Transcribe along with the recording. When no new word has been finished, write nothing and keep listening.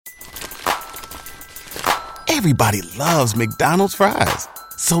Everybody loves McDonald's fries.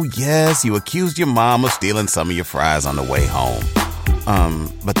 So yes, you accused your mom of stealing some of your fries on the way home.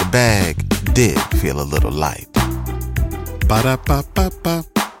 But the bag did feel a little light. Ba-da-ba-ba-ba.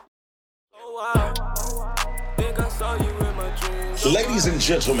 Ladies and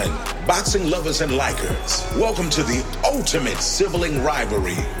gentlemen, boxing lovers and likers, welcome to the ultimate sibling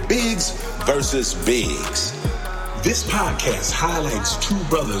rivalry, Biggs versus Biggs. This podcast highlights two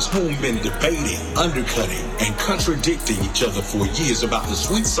brothers who've been debating, undercutting, and contradicting each other for years about the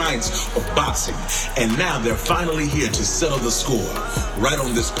sweet science of boxing, and now they're finally here to settle the score right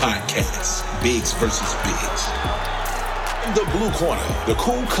on this podcast, Biggs versus Biggs. In the blue corner, the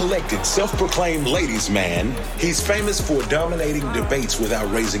cool, collected, self-proclaimed ladies' man. He's famous for dominating debates without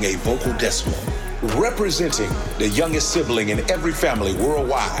raising a vocal decimal. Representing the youngest sibling in every family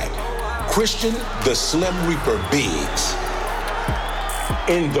worldwide, Christian the Slim Reaper Biggs.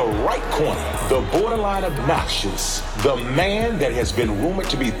 In the right corner, the borderline obnoxious, the man that has been rumored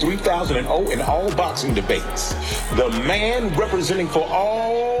to be 3,000-0 in all boxing debates, the man representing for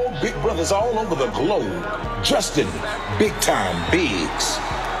all big brothers all over the globe, Justin Big Time Biggs.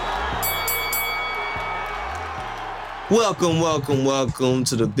 Welcome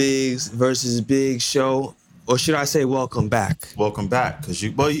to the Biggs versus Biggs show. Or should I say welcome back? Welcome back,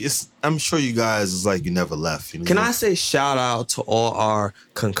 because I'm sure you guys is like you never left. You know? Can I say shout out to all our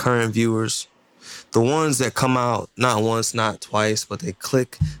concurrent viewers? The ones that come out not once, not twice, but they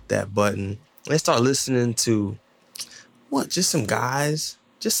click that button. They start listening to just some guys,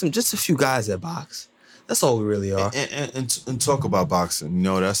 just a few guys that box. That's all we really are. And talk about boxing. You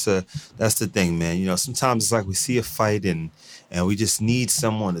know, that's the thing, man. You know, sometimes it's like we see a fight and we just need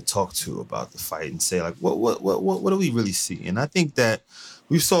someone to talk to about the fight and say, like, what do we really see? And I think that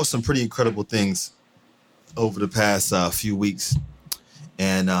we saw some pretty incredible things over the past few weeks.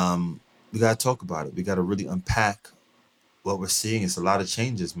 And we got to talk about it. We got to really unpack what we're seeing. It's a lot of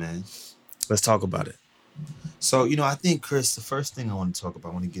changes, man. Let's talk about it. So, you know, I think, Chris, the first thing I want to talk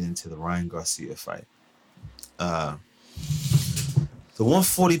about, I want to get into the Ryan Garcia fight. The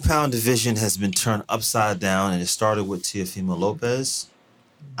 140-pound division has been turned upside down, and it started with Teofimo Lopez.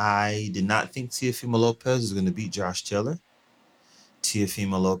 I did not think Teofimo Lopez was going to beat Josh Taylor.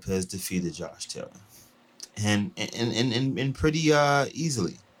 Teofimo Lopez defeated Josh Taylor, and pretty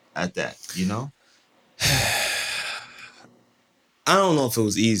easily at that. You know, I don't know if it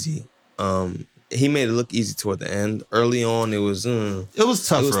was easy. He made it look easy toward the end. Early on, it was tough. It was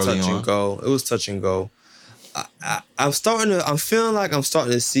touch and go. It was touch and go. I'm feeling like I'm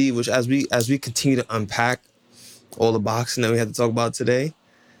starting to see, which as we continue to unpack all the boxing that we had to talk about today,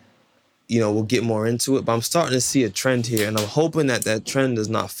 you know, we'll get more into it. But I'm starting to see a trend here, and I'm hoping that trend does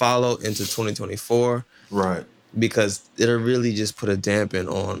not follow into 2024. Right. Because it'll really just put a dampen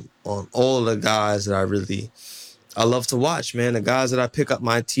on all the guys that I love to watch, man. The guys that I pick up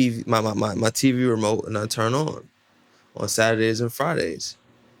my TV, my TV remote and I turn on Saturdays and Fridays.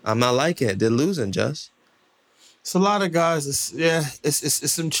 I'm not liking it. They're losing, Just. It's a lot of guys.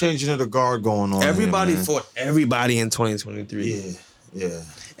 It's some changing of the guard going on. Everybody here, fought everybody in 2023. Yeah.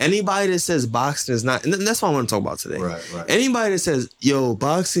 Anybody that says boxing is not, and that's what I want to talk about today. Right. Anybody that says, yo,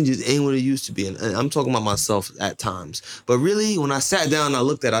 boxing just ain't what it used to be, and I'm talking about myself at times. But really, when I sat down and I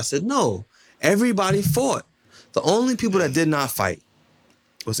looked at it, I said, no, everybody fought. The only people that did not fight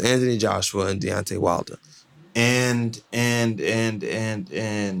was Anthony Joshua and Deontay Wilder. And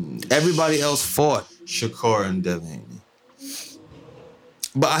everybody else fought. Shakur and Devin Haney.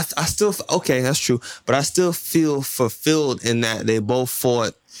 But I still, okay, that's true. But I still feel fulfilled in that they both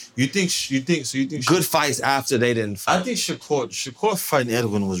fought. You think good fights after they didn't fight? I think Shakur fighting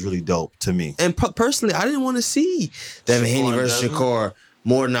Edwin was really dope to me. And personally, I didn't want to see Devin Haney versus Shakur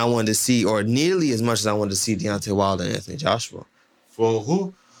more than I wanted to see, or nearly as much as I wanted to see Deontay Wilder and Anthony Joshua.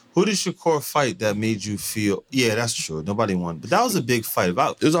 Well, who did Shakur fight that made you feel? Yeah, that's true. Nobody won, but that was a big fight.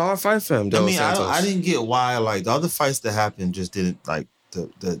 It was a hard fight for him. I mean, I didn't get why. Like the other fights that happened, just didn't like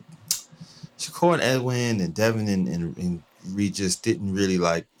the Shakur and Edwin and Devin and Reed just didn't really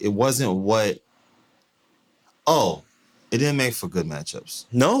like. It wasn't what. Oh, it didn't make for good matchups.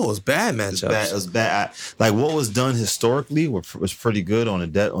 No, it was bad matchups. It was bad. Like what was done historically was pretty good on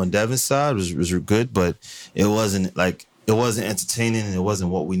Devin's side was good, but it wasn't like. It wasn't entertaining, and it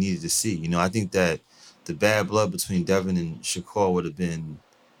wasn't what we needed to see. You know, I think that the bad blood between Devin and Shakur would have been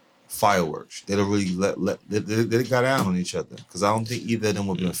fireworks. They'd have really they got out on each other, because I don't think either of them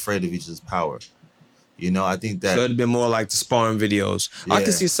would have been afraid of each other's power. You know, I think that... So it'd been more like the sparring videos. Yeah. I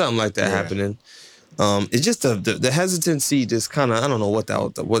could see something like that happening. It's just the hesitancy, just kind of, I don't know what that, I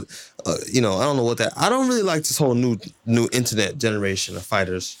don't know what that, I don't really like this whole new internet generation of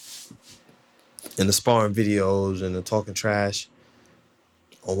fighters. and the sparring videos and the talking trash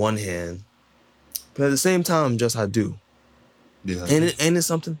on one hand, but at the same time, just I do. Yeah, Ain't it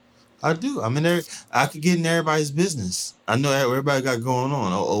something? I do. I mean, I could get in everybody's business. I know everybody got going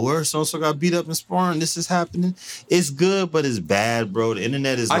on. Oh, where so-and-so got beat up in sparring, this is happening. It's good, but it's bad, bro. The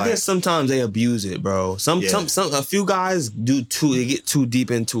internet is I guess sometimes they abuse it, bro. Some a few guys they get too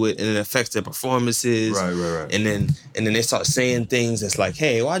deep into it and it affects their performances. Right. And then they start saying things that's like,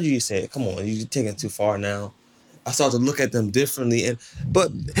 hey, why did you say it? Come on, you're taking it too far now. I start to look at them differently,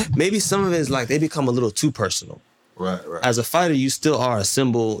 but maybe some of it is like they become a little too personal. Right. As a fighter, you still are a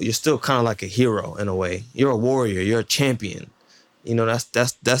symbol. You're still kind of like a hero in a way. You're a warrior. You're a champion. You know,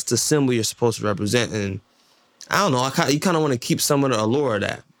 that's the symbol you're supposed to represent. And I don't know. You kind of want to keep some of the allure of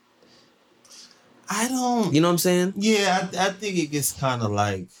that. I don't. You know what I'm saying? Yeah, I think it gets kind of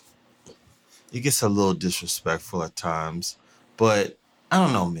like, it gets a little disrespectful at times. But I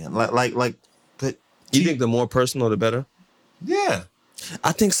don't know, man. But you think the more personal, the better? Yeah.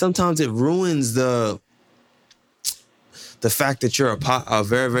 I think sometimes it ruins the fact that you're a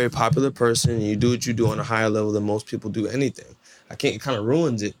very, very popular person and you do what you do on a higher level than most people do anything. It kind of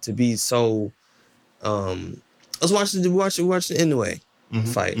ruins it to be so. Let's watch the Inoue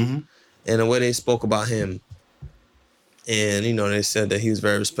fight, and the way they spoke about him, and you know they said that he was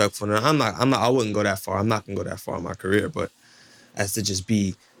very respectful. And I wouldn't go that far. I'm not gonna go that far in my career, but as to just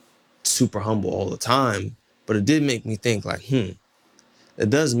be super humble all the time. But it did make me think like, it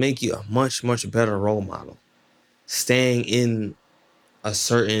does make you a much, much better role model. Staying in a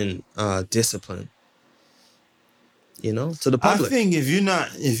certain discipline, you know, to the public. I think if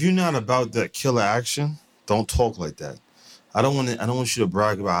you're not about that killer action, don't talk like that. I don't want you to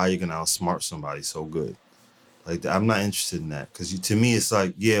brag about how you're gonna outsmart somebody so good. Like I'm not interested in that because to me it's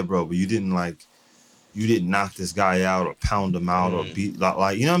like, yeah, bro, but you didn't knock this guy out or pound him out or beat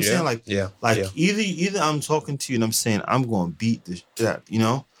like you know what I'm saying? Either I'm talking to you and I'm saying I'm gonna beat that, you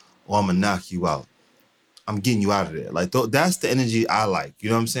know, or I'm gonna knock you out. I'm getting you out of there. Like that's the energy I like. You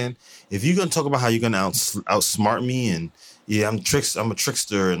know what I'm saying? If you're gonna talk about how you're gonna outsmart me and I'm a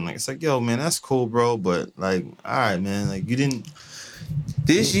trickster and like it's like, yo, man, that's cool, bro. But like, all right, man, like you didn't.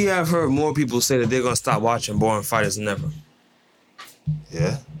 This year I've heard more people say that they're gonna stop watching boring fighters than ever.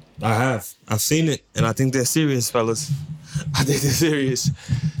 Yeah. I have. I've seen it, and I think they're serious, fellas. I think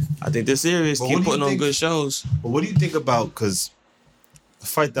they're serious. Keep putting on good shows. But what do you think about, because the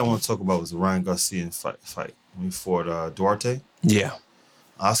fight that I want to talk about was the Ryan Garcia fight when he fought Duarte. Yeah.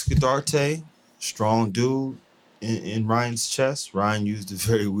 Oscar Duarte, strong dude in Ryan's chest. Ryan used a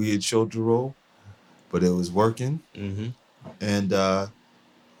very weird shoulder roll, but it was working. Mm-hmm. And at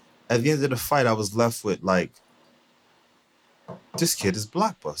the end of the fight, I was left with like, this kid is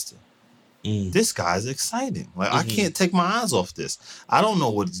blockbuster. This guy's exciting. Like I can't take my eyes off this. I don't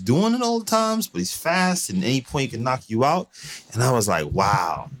know what he's doing at all the times, but he's fast and at any point he can knock you out. And I was like,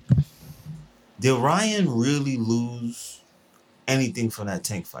 wow. Did Ryan really lose anything from that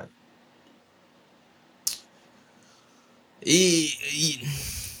Tank fight? He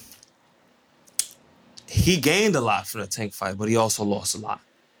gained a lot from the Tank fight, but he also lost a lot.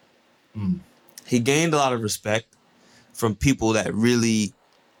 He gained a lot of respect from people that really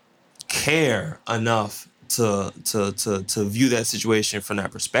care enough to view that situation from that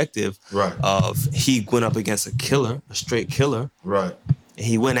perspective. Right. Of he went up against a straight killer. Right. And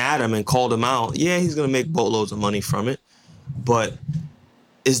he went at him and called him out. Yeah, he's gonna make boatloads of money from it, but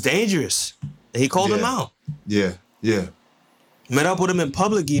it's dangerous. And he called him out. Yeah. Met up with him in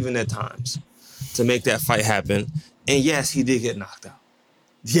public even at times to make that fight happen. And yes, he did get knocked out.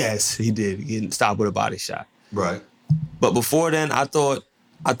 Yes, he did. He didn't stop with a body shot. Right. But before then, I thought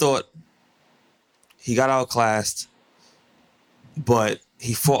he got outclassed, but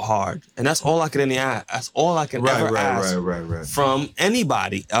he fought hard, and that's all I can ask. That's all I can ever ask from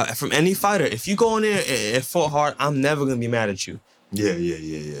anybody, from any fighter. If you go in there and fought hard, I'm never gonna be mad at you. Yeah.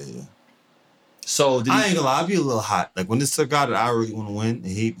 So I ain't gonna lie, I'd be a little hot. Like when this a guy that I really want to win, and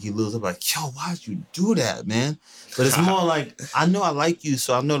he loses, I'm like, yo, why'd you do that, man? But it's more like I know I like you,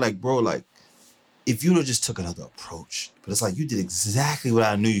 so I know, like, bro, like. If you would have just took another approach. But it's like you did exactly what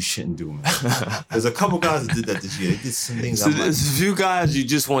I knew you shouldn't do, man. There's a couple guys that did that this year. They did some things. There's a few guys you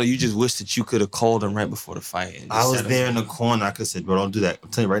just wish that you could have called them right before the fight. I was there in the corner. I could have said, bro, don't do that. I'm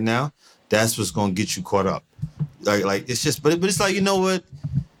telling you right now, that's what's gonna get you caught up. Like it's just, but it's like, you know what?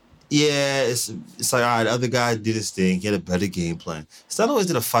 Yeah, it's like, all right, the other guy did his thing. He had a better game plan. It's not always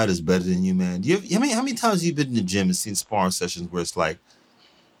that a fighter's better than you, man. How many times have you been in the gym and seen sparring sessions where it's like,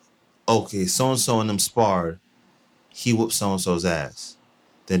 okay, so-and-so and them sparred, he whooped so-and-so's ass.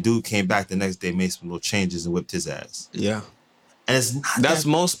 Then dude came back the next day, made some little changes and whipped his ass. Yeah. And it's not That's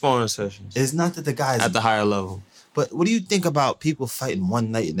most sparring sessions it's not that the guy is at the higher level. But what do you think about people fighting one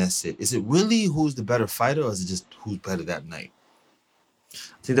night and that's it? Is it really who's the better fighter, or is it just who's better that night? I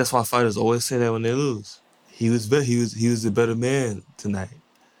think that's why fighters always say that when they lose. He was the better man tonight.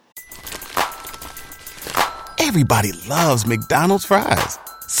 Everybody loves McDonald's fries.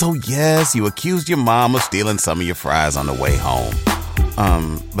 So yes, you accused your mom of stealing some of your fries on the way home.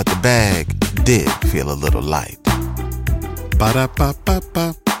 But the bag did feel a little light.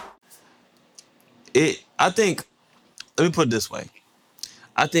 Ba-da-ba-ba-ba. I think, let me put it this way.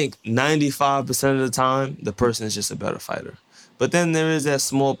 I think 95% of the time, the person is just a better fighter. But then there is that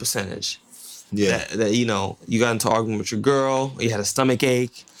small percentage. Yeah. That you know, you got into an argument with your girl, you had a stomach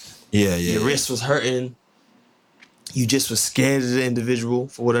ache, your wrist was hurting, you just was scared of the individual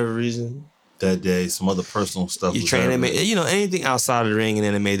for whatever reason. That day, some other personal stuff. Your trainer made, anything outside of the ring, and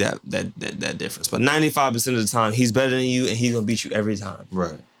then it made that difference. But 95% of the time, he's better than you, and he's gonna beat you every time.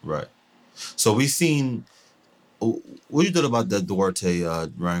 Right. So we seen. What you thought about that Duarte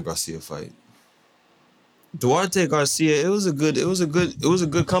Ryan Garcia fight? Duarte Garcia, it was a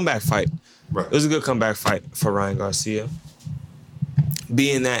good comeback fight. Right. It was a good comeback fight for Ryan Garcia.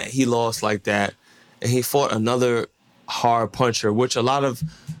 Being that he lost like that, and he fought another hard puncher, which a lot of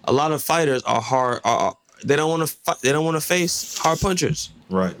fighters are hard. They don't want to fight. They don't want to face hard punchers.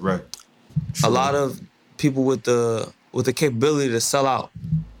 Right. A lot of people with the capability to sell out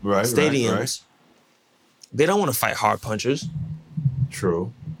stadiums. Right. They don't want to fight hard punchers.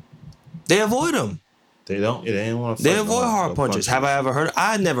 True. They avoid them. They don't. They didn't want to. Fight they avoid hard punches. Have I ever heard?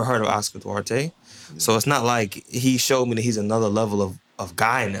 I never heard of Oscar Duarte. Yeah. So it's not like he showed me that he's another level of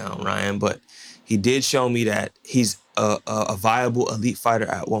guy now, Ryan. But he did show me that he's a viable elite fighter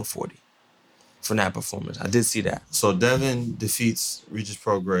at 140 from that performance. I did see that. So Devin defeats Regis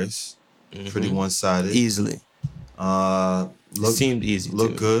Prograis. Pretty one-sided. Easily. Seemed easy.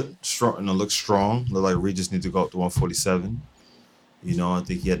 Look good. Strong. Look strong. Look like Regis need to go up to 147. I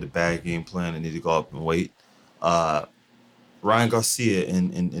think he had the bad game plan and need to go up in weight. Ryan Garcia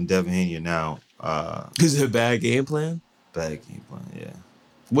and Devin Haney now. Is it a bad game plan? Bad game plan, yeah.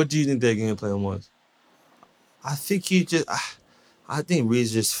 What do you think their game plan was? I think I think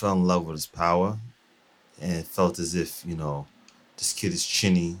Regis just fell in love with his power and felt as if, this kid is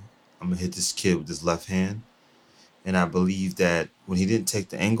chinny. I'm going to hit this kid with his left hand. And I believe that when he didn't take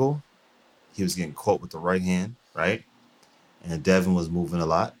the angle, he was getting caught with the right hand, right? And Devin was moving a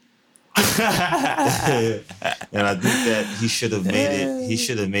lot. And I think that he should have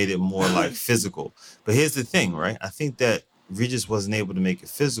made it more like physical. But here's the thing, right? I think that Regis wasn't able to make it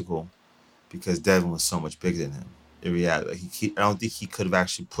physical because Devin was so much bigger than him. In reality, I don't think he could have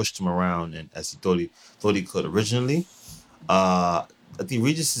actually pushed him around and as he thought he could originally. I think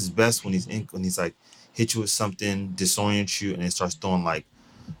Regis is best when he's like hit you with something, disorient you, and then starts throwing like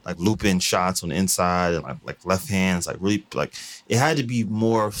looping shots on the inside and like left hands, like really like it had to be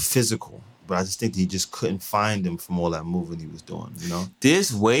more physical. But I just think that he just couldn't find him from all that moving he was doing,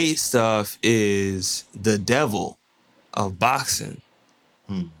 This weight stuff is the devil of boxing.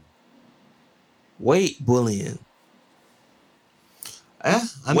 Weight bullying.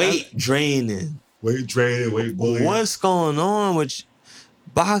 Weight draining. Weight bullying. What's going on with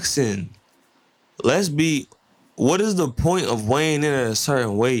boxing? What is the point of weighing in at a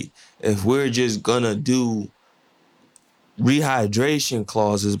certain weight if we're just gonna do rehydration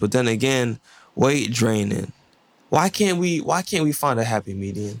clauses, but then again, weight draining? Why can't we find a happy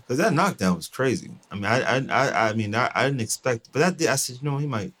medium? Because that knockdown was crazy. I mean, I didn't expect, but I said, he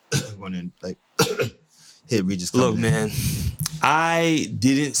might want to like hit Regis. Look, man, I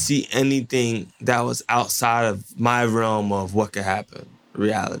didn't see anything that was outside of my realm of what could happen.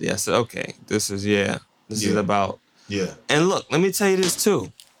 Reality. I said, okay, this is about. Yeah. And look, let me tell you this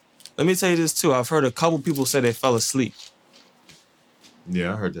too. I've heard a couple people say they fell asleep.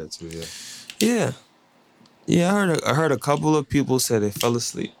 Yeah, I heard that too. Yeah. Yeah, I heard a couple of people say they fell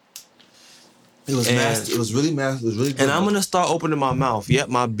asleep. It was nasty. It was really nasty. It was really good. And I'm gonna start opening my mouth. Yep,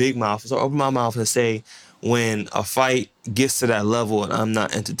 my big mouth. So open my mouth and say when a fight gets to that level and I'm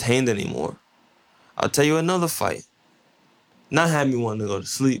not entertained anymore. I'll tell you another fight. Not had me wanting to go to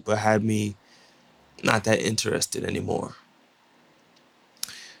sleep, but had me not that interested anymore.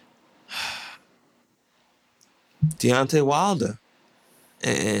 Deontay Wilder.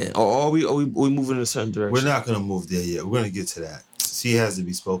 Or are we moving in a certain direction? We're not gonna move there yet. We're gonna get to that. He has to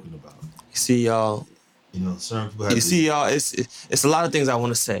be spoken about. You see, y'all. Certain people have y'all. It's a lot of things I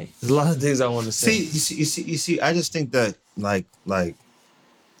want to say. There's a lot of things I want to say. You see. I just think that like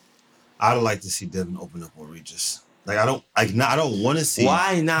I'd like to see Devin open up on Regis. I don't want to see.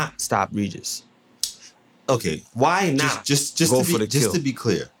 Why not stop Regis? okay. Why not Just go to be, for the just kill? to be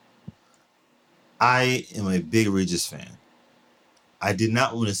clear, I am a big Regis fan. I did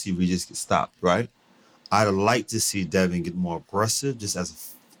not want to see Regis get stopped, right? I'd like to see Devin get more aggressive, just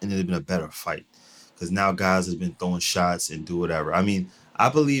and it'd been a better fight. Because now guys have been throwing shots and do whatever. I mean, I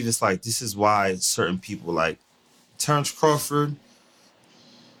believe it's like this is why certain people like Terrence Crawford,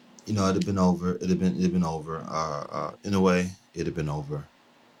 it'd have been over. It'd have been over. In a way, it'd have been over.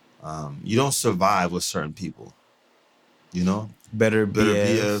 You don't survive with certain people. Better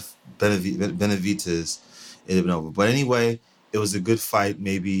BF. Benavidez, it'd have been over. But anyway, it was a good fight.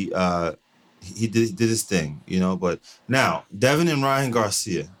 Maybe he did his thing, But now, Devin and Ryan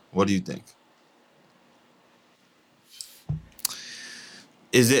Garcia, what do you think?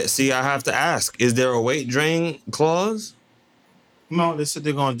 I have to ask, is there a weight drain clause? No, they said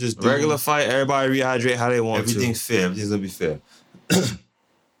they're going to just do Regular fight, everybody rehydrate how they want everything's fair. Everything's going to be fair.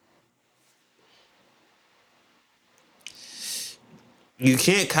 You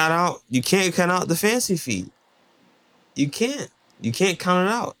can't count out the fancy feet. You can't count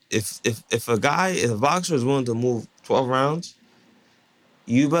it out. If a boxer is willing to move 12 rounds,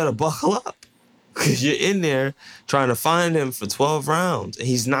 you better buckle up. Because you're in there trying to find him for 12 rounds. And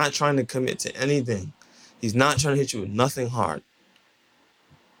he's not trying to commit to anything. He's not trying to hit you with nothing hard.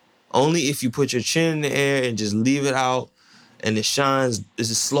 Only if you put your chin in the air and just leave it out and it shines,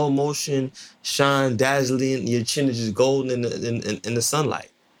 it's a slow motion, shine, dazzling, your chin is just golden in the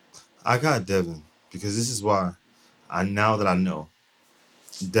sunlight. I got Devin because this is why now that I know.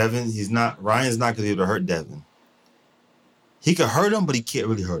 Ryan's not going to be able to hurt Devin. He could hurt him, but he can't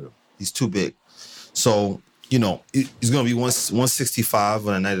really hurt him. He's too big. So, he's going to be 165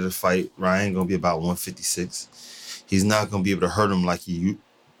 on the night of the fight. Ryan going to be about 156. He's not going to be able to hurt him like he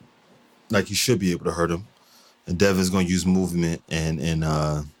should be able to hurt him. And Devin's going to use movement and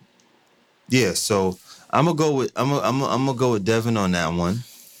so I'm going to go with Devin on that one.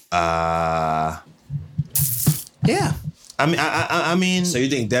 Yeah. I mean So you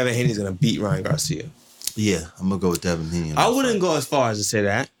think Devin Haney's going to beat Ryan Garcia? Yeah, I'm going to go with Devin Haney. I wouldn't go as far as to say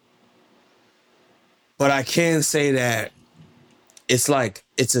that. But I can say that it's like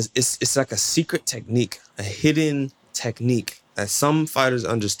it's like a secret technique, a hidden technique that some fighters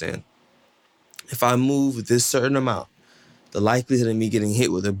understand. If I move this certain amount, the likelihood of me getting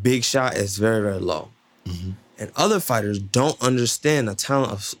hit with a big shot is very, very low. Mm-hmm. And other fighters don't understand the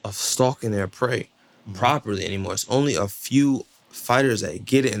talent of stalking their prey properly anymore. It's only a few fighters that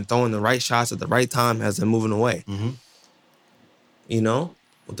get it and throwing the right shots at the right time as they're moving away. Mm-hmm.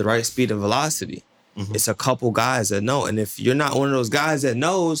 With the right speed and velocity. Mm-hmm. It's a couple guys that know. And if you're not one of those guys that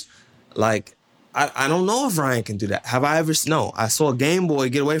knows, like, I don't know if Ryan can do that. Have I ever? No. I saw Game Boy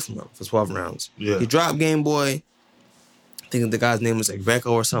get away from him for 12 rounds. Yeah. He dropped Game Boy. I think the guy's name was like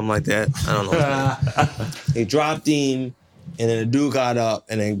Becco or something like that. I don't know. He dropped him, and then the dude got up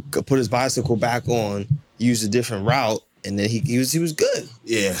and then put his bicycle back on, used a different route, and then he was good.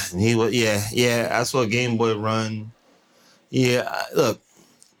 Yeah, and he was. Yeah. I saw Game Boy run. Yeah, look.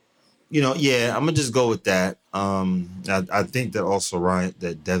 I'm gonna just go with that. I think that also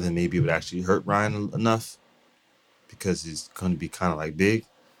that Devin maybe would actually hurt Ryan enough because he's gonna be kind of like big.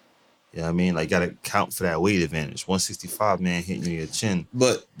 Yeah, I mean, like, gotta count for that weight advantage. 165, man, hitting you in your chin.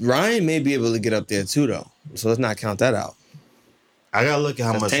 But Ryan may be able to get up there too, though. So let's not count that out. I gotta look at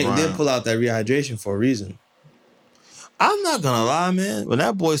how much Tank Ryan did pull out that rehydration for a reason. I'm not gonna lie, man. When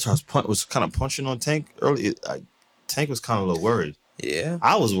that boy was kind of punching on Tank early, Tank was kind of a little worried. Yeah.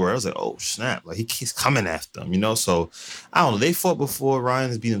 I was worried. I was like, oh, snap. Like, he keeps coming after him, So, I don't know. They fought before. Ryan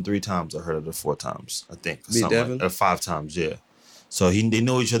has beat him 3 times. I heard of it 4 times, I think. Beat Devin? Like, 5 times, yeah. So, they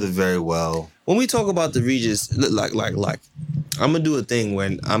know each other very well. When we talk about the Regis, like, I'm going to do a thing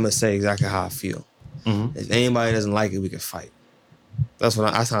when I'm going to say exactly how I feel. Mm-hmm. If anybody doesn't like it, we can fight. That's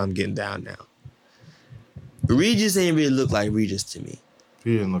how I'm getting down now. Regis ain't really look like Regis to me.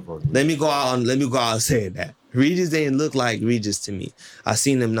 He didn't look like Let me go out and say that. Regis didn't look like Regis to me. I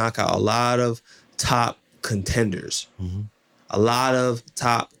seen him knock out a lot of top contenders. Mm-hmm. A lot of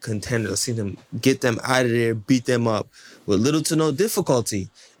top contenders. I seen him get them out of there, beat them up with little to no difficulty.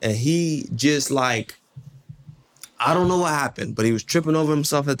 And he just I don't know what happened, but he was tripping over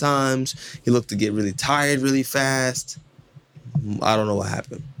himself at times. He looked to get really tired really fast. I don't know what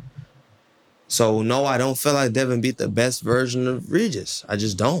happened. So, no, I don't feel like Devin beat the best version of Regis. I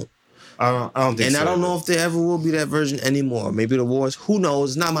just don't. I don't think and so. I don't know if there ever will be that version anymore. Maybe the wars. Who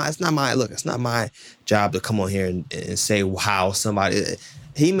knows? It's not my job to come on here and say how somebody.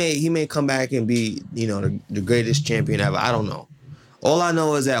 He may come back and be the greatest champion ever. I don't know. All I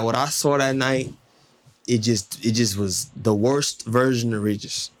know is that what I saw that night, it just was the worst version of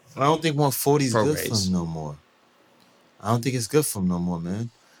Regis. I don't think 140 is Pro good race. for him no more. I don't think it's good for him no more, man.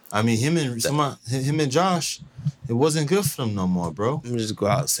 I mean, him and Josh, it wasn't good for them no more, bro. I'm gonna just go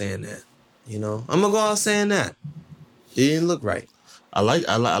out saying that. You know, I'm gonna go out saying that. It didn't look right. I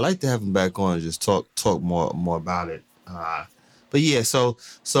like to have him back on and just talk more about it. But yeah,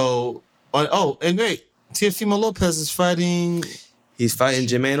 and great. Teofimo Lopez is fighting. He's fighting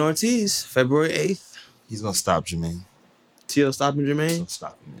Jermaine Ortiz February 8th. He's gonna stop Jermaine. Tio stopping He's Jermaine? gonna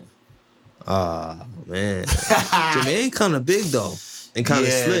stop him, man. Ah, man. Jermaine kind of big though and kind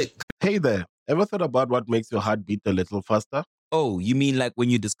of slick. Hey there, ever thought about what makes your heart beat a little faster? Oh, you mean like when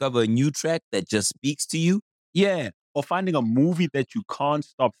you discover a new track that just speaks to you? Yeah, or finding a movie that you can't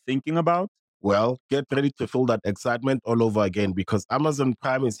stop thinking about? Well, get ready to feel that excitement all over again because Amazon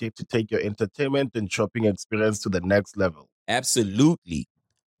Prime is here to take your entertainment and shopping experience to the next level. Absolutely.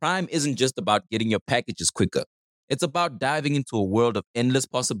 Prime isn't just about getting your packages quicker. It's about diving into a world of endless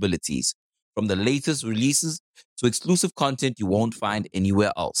possibilities, from the latest releases to exclusive content you won't find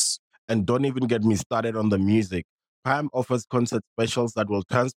anywhere else. And don't even get me started on the music. Prime offers concert specials that will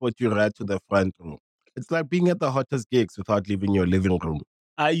transport you right to the front row. It's like being at the hottest gigs without leaving your living room.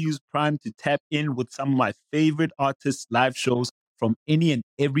 I use Prime to tap in with some of my favorite artists' live shows from any and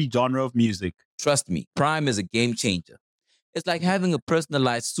every genre of music. Trust me, Prime is a game changer. It's like having a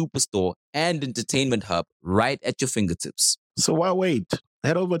personalized superstore and entertainment hub right at your fingertips. So why wait?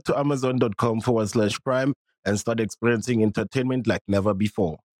 Head over to amazon.com/Prime and start experiencing entertainment like never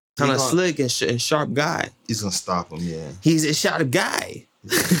before. Kind of slick and sharp guy. He's gonna stop him, yeah. He's a sharp guy.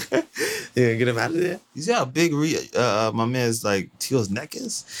 Yeah, get him out of there. You see how big my man's like Tio's neck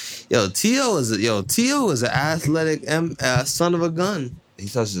is? Tio is an athletic son of a gun. He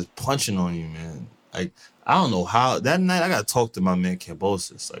starts just punching on you, man. Like, I don't know how. That night, I got to talk to my man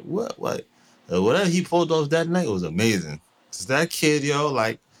Cambosis. Like, whatever he pulled off that night was amazing. Cause that kid,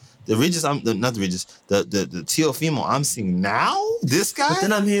 like, the Teofimo I'm seeing now, this guy? But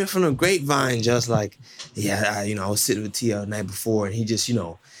then I'm hearing from the grapevine just like, I was sitting with Tio the night before and he just, he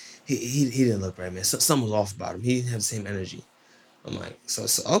didn't look right, man. Something was off about him. He didn't have the same energy. I'm like, so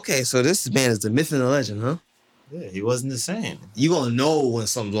this man is the myth and the legend, huh? Yeah, he wasn't the same. You gonna know when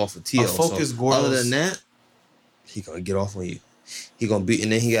something's off with Tio. Other than that, he gonna get off on you. He gonna be,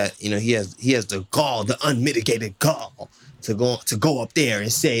 and then he got, he has the gall, the unmitigated gall to go up there and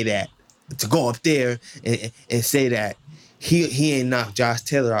say that, he ain't knocked Josh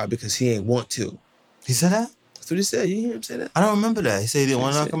Taylor out because he ain't want to. He said that? That's what he said. You hear him say that? I don't remember that. He said he didn't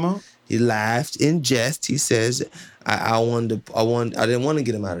want to knock him out? He laughed in jest. He says, I didn't want to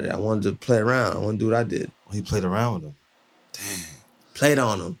get him out of there. I wanted to play around. I want to do what I did. He played around with him. Damn. Played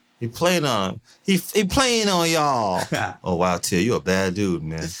on him. He played on him. He playing on y'all. Oh, wow, Tia, you a bad dude,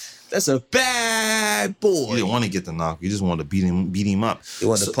 man. That's a bad boy. You didn't want to get the knock. You just wanted to beat him up. You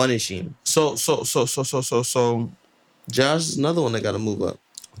wanted to punish him. So. Josh is another one that got to move up.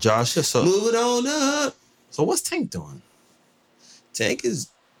 Josh, so move it on up. So what's Tank doing? Tank is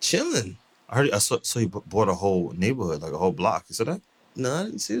chilling. I saw he bought a whole neighborhood, like a whole block. You saw that? No, I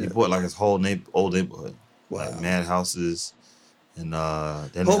didn't see that. He bought like his whole old neighborhood. Wow. Like mad houses. And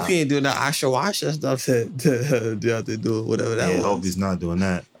then hope he ain't doing that Asha stuff to have to do whatever that was. Yeah, hope he's not doing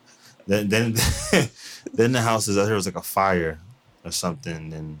that. Then the houses, I heard it was like a fire or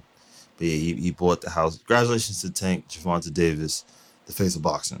something. But yeah, he bought the house. Congratulations to Tank Gervonta Davis, the face of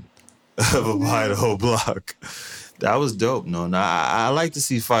boxing, for buying the whole block. That was dope. No, I like to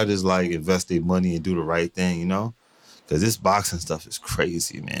see fighters like invest their money and do the right thing, Because this boxing stuff is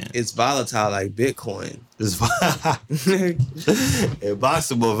crazy, man. It's volatile like Bitcoin.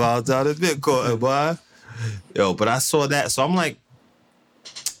 Boxing more volatile than Bitcoin, boy. But I saw that. So I'm like,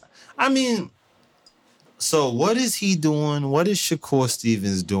 so what is he doing? What is Shakur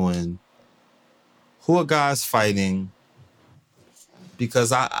Stevens doing? Who are guys fighting?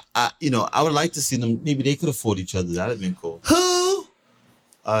 Because I would like to see them. Maybe they could afford each other. That'd have been cool. Who?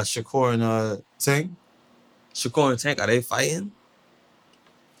 Shakur and Tank. Shakur and Tank, are they fighting?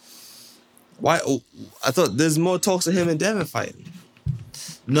 Why? Oh, I thought there's more talks of him and Devin fighting.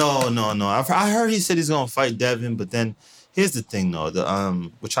 No. I heard he said he's gonna fight Devin, but then here's the thing, though.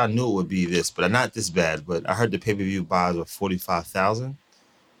 Which I knew it would be this, but not this bad. But I heard the pay-per-view buys were 45,000,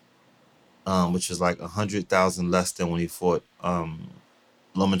 which is like 100,000 less than when he fought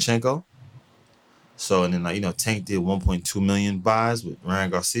Lomachenko. So and then Tank did 1.2 million buys with Ryan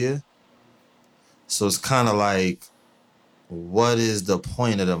Garcia. So it's kind of like, what is the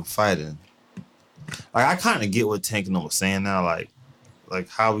point of them fighting? Like, I kind of get what Tank was saying now. Like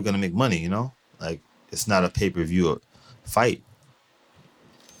how are we gonna make money? Like it's not a pay-per-view fight.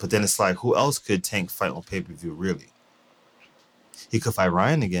 But then it's like, who else could Tank fight on pay-per-view really? He could fight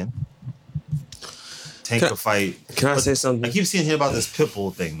Ryan again. Tank could fight. Can I say something? I keep seeing here about this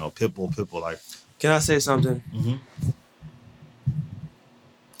Pitbull thing, though. Pitbull, like. Can I say something? Mm-hmm.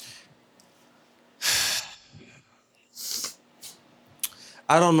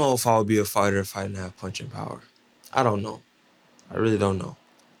 I don't know if I would be a fighter if I didn't have punching power. I don't know. I really don't know.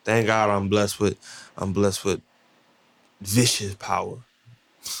 Thank God I'm blessed with vicious power.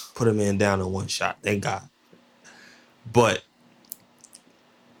 Put a man down in one shot. Thank God. But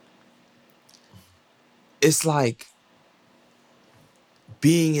it's like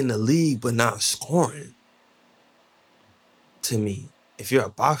being in the league but not scoring. To me, if you're a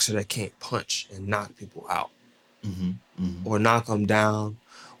boxer that can't punch and knock people out, or knock them down,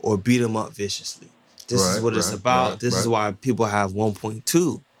 or beat them up viciously, this is what it's about. This is why people have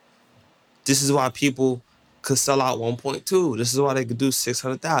 1.2. This is why people could sell out 1.2. This is why they could do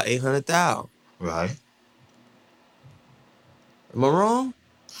 600,000, 800,000. Right. Am I wrong?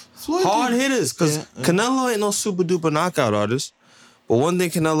 Hard hitters, because Canelo ain't no super duper knockout artist. But one thing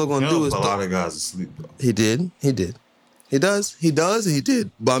Canelo gonna do is a lot of guys asleep though. He did. He does, and he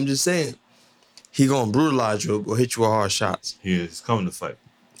did. But I'm just saying, he gonna brutalize you or hit you with hard shots. He's coming to fight.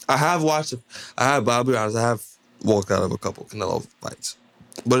 I have watched it. I'll be honest, I have walked out of a couple Canelo fights.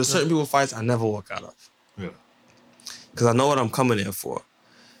 But there's certain people fights I never walk out of. Yeah. Because I know what I'm coming in for.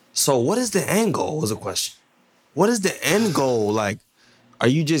 So what is the end goal was a question. What is the end goal? Like, are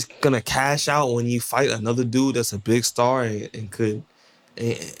you just gonna cash out when you fight another dude that's a big star and could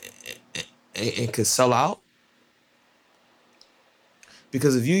sell out?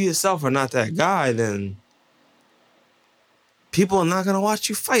 Because if you yourself are not that guy, then people are not going to watch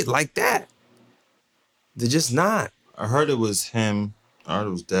you fight like that. They're just not. I heard it was him. I heard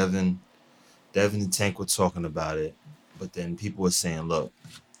it was Devin. Devin and Tank were talking about it. But then people were saying, look,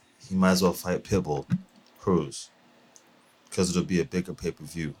 he might as well fight Pitbull Cruz because it'll be a bigger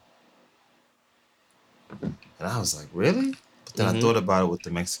pay-per-view. And I was like, really? But then I thought about it with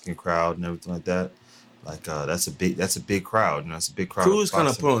the Mexican crowd and everything like that. Like that's a big crowd, and that's a big crowd. Cruz kind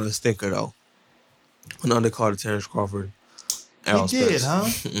of put on a stinker though. An undercard of Terrence Crawford. He did, huh?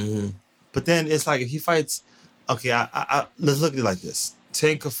 But then it's like if he fights, okay, I let's look at it like this: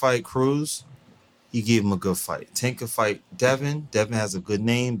 Tank could fight Cruz, he gave him a good fight. Tank could fight Devin. Devin has a good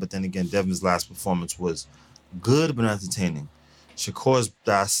name, but then again, Devin's last performance was good but not entertaining. Shakur's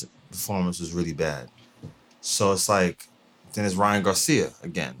last performance was really bad. So it's like then it's Ryan Garcia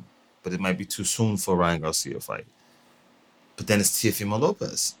again. But it might be too soon for a Ryan Garcia fight. But then it's Teofimo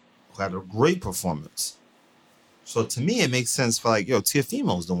Lopez, who had a great performance. So to me, it makes sense for like,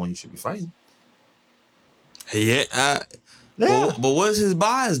 Teofimo's the one you should be fighting. Yeah. But what's his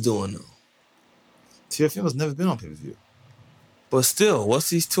bias doing though? Teofimo's never been on pay-per-view. But still, what's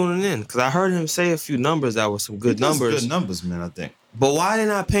he tuning in? Because I heard him say a few numbers that were some good numbers. Good numbers, man, I think. But why they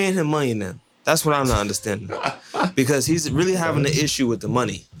not paying him money then? That's what I'm not understanding. Because he's really having an issue with the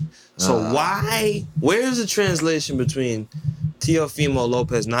money. So where's the translation between Teofimo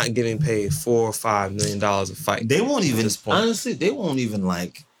Lopez not getting paid $4 or $5 million a fight? They won't even, honestly,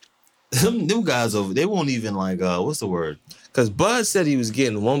 like, them guys over, they won't even like, what's the word? Because Bud said he was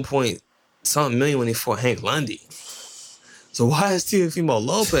getting 1.something million when he fought Hank Lundy. So why is Teofimo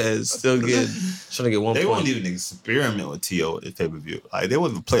Lopez still trying to get 1 They won't even experiment with Teo at pay-per-view. Like, they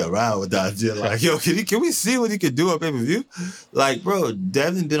won't even play around with that idea. Like, can we see what he can do on pay-per-view? Like, bro,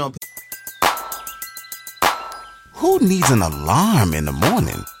 Devin been on Who needs an alarm in the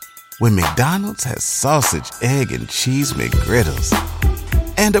morning when McDonald's has sausage, egg, and cheese McGriddles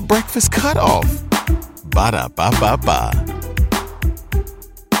and a breakfast cutoff? Ba-da-ba-ba-ba.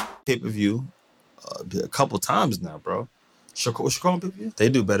 Pay-per-view a couple times now, bro. Shakur on pay-per-view? They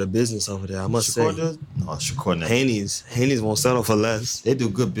do better business over there, I must say. Does? No, Shakur never. Haney's won't settle for less. They do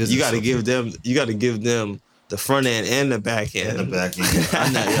good business. You got to give them the front end and the back end. And the back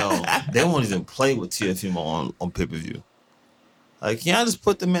end. They won't even play with Teofimo on pay-per-view. Like, let's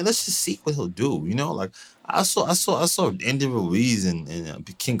put them in. Let's just see what he'll do. Like I saw Andy Ruiz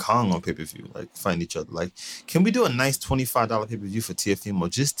and King Kong on pay-per-view, like fighting each other. Like, can we do a nice $25 pay-per-view for Teofimo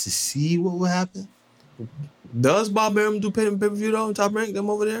just to see what will happen? Does Bob Arum do pay-per-view though? Top Rank them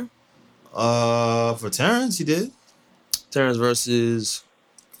over there? For Terrence, he did. Terrence versus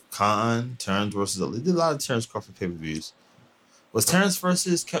Khan. Terrence versus. They did a lot of Terrence Crawford pay-per-views. Was Terrence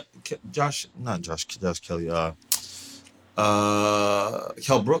versus Josh Kelly?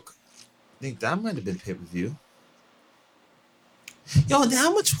 Kell Brook. I think that might have been pay-per-view. Yo,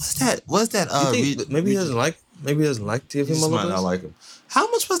 how much was that? Maybe he doesn't like Teofimo Lopez? Might not like him. How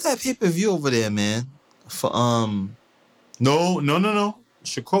much was that pay-per-view over there, man? For no.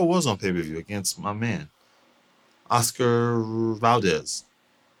 Shakur was on pay-per-view against my man. Oscar Valdez,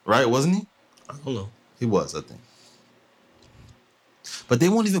 right? Wasn't he? I don't know. He was, I think. But they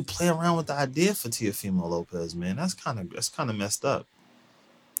won't even play around with the idea for Teofimo Lopez, man. That's kind of messed up.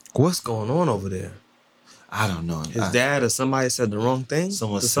 What's going on over there? I don't know. His dad or somebody said the wrong thing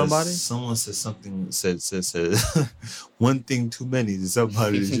to somebody? Someone said something, said one thing too many to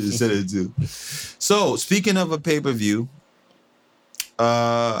somebody that should have said it to. So, speaking of a pay-per-view,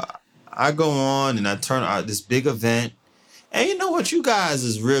 I go on and I turn out this big event. And you know what? You guys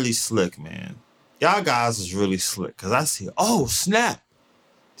is really slick, man. Y'all guys is really slick. Because I see, oh, snap.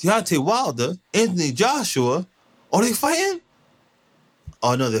 Deontay Wilder, Anthony Joshua, are they fighting?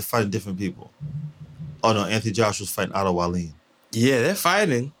 Oh, no, they're fighting different people. Oh, no, Anthony Joshua's fighting Otto Wallin. Yeah, they're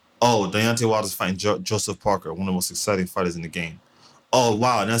fighting. Oh, Deontay Wilder's fighting Joseph Parker, one of the most exciting fighters in the game. Oh,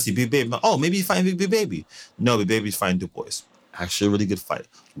 wow, now I see Big Baby. Oh, maybe he's fighting Big Baby. No, Big Baby's fighting Du Bois. Actually, a really good fight.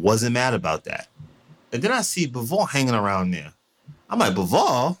 Wasn't mad about that. And then I see Bivol hanging around there. I'm like,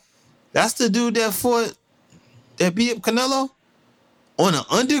 Bivol? That's the dude that beat up Canelo? On an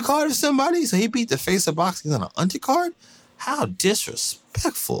undercard of somebody? So he beat the face of boxing on an undercard? How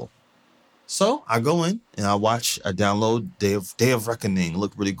disrespectful. So I go in and I download Day of Reckoning. It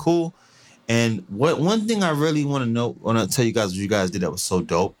looked really cool. And one thing I really want to tell you guys what you guys did that was so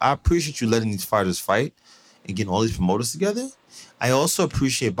dope. I appreciate you letting these fighters fight and getting all these promoters together. I also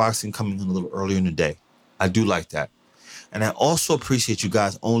appreciate boxing coming in a little earlier in the day. I do like that. And I also appreciate you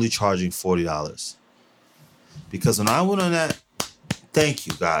guys only charging $40. Because when I went on that, thank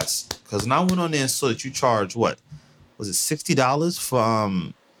you guys. Because when I went on there and saw that you charge, what? Was it $60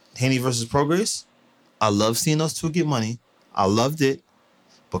 for Haney versus Prograis? I love seeing those two get money. I loved it.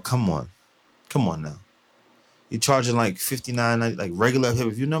 But come on. Come on now. You're charging like $59, like regular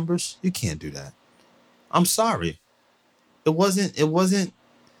pay-per-view numbers? You can't do that. I'm sorry. It wasn't.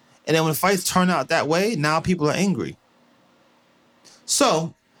 And then when fights turn out that way, now people are angry.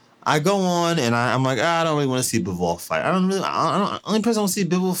 So I go on and I'm like, I don't really want to see Bivol fight. Only person I want to see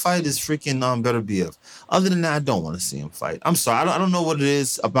Bivol fight is freaking Better BF. Other than that, I don't want to see him fight. I'm sorry. I don't know what it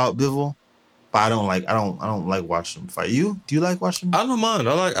is about Bivol, but I don't like watching him fight. You? Do you like watching him? I don't mind.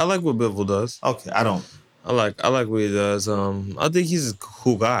 I like what Bivol does. Okay, I don't. I like what he does. I think he's a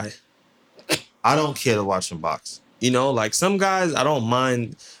cool guy. I don't care to watch him box. You know, like some guys, I don't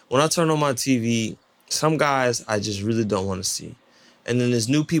mind. When I turn on my TV, some guys I just really don't want to see. And then there's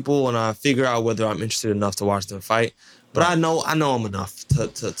new people, and I figure out whether I'm interested enough to watch them fight. But right. I know I'm enough to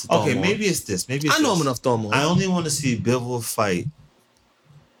throw okay, them maybe on. It's this. I know I'm enough to throw them on. I only want to see Bivol fight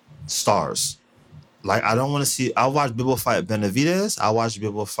stars. Like, I don't want to see... I'll watch Bivol fight Benavidez. I'll watch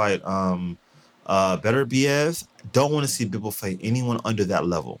Bivol fight Better BF. Don't want to see Bivol fight anyone under that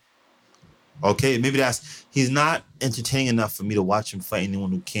level. Okay, maybe he's not entertaining enough for me to watch him fight anyone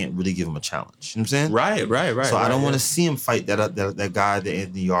who can't really give him a challenge. You know what I'm saying? Right. So I don't want to see him fight that guy that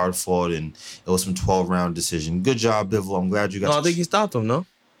Anthony Yard fought, and it was some 12-round decision. Good job, Bivol. I'm glad you got. No, I think he stopped him. No,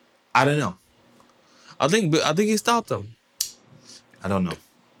 I don't know. I think he stopped him. I don't know.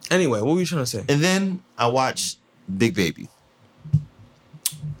 Anyway, what were you trying to say? And then I watched Big Baby.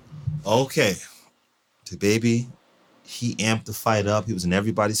 Okay, the baby, he amped the fight up. He was in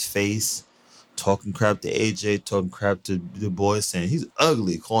everybody's face. Talking crap to AJ, talking crap to the boys, saying he's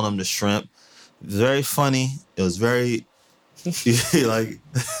ugly, calling him the shrimp. It was very funny. It was very, like,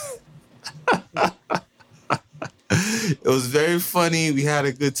 it was very funny. We had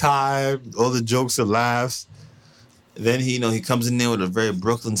a good time. All the jokes and laughs. Then he comes in there with a very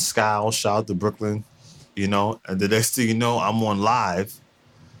Brooklyn scowl. Shout out to Brooklyn, and the next thing you know, I'm on live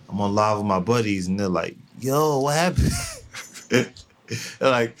with my buddies, and they're like, "Yo, what happened?"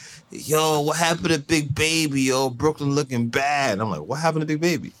 They're like, "Yo, what happened to Big Baby? Yo, Brooklyn looking bad." And I'm like, "What happened to Big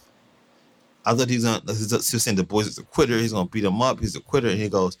Baby?" I thought he was saying the boys is a quitter. He's gonna beat him up. He's a quitter. And he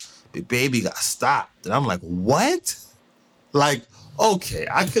goes, "Big Baby got stopped." And I'm like, "What?" Like, okay,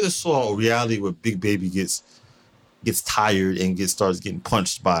 I could have saw a reality where Big Baby gets tired and starts getting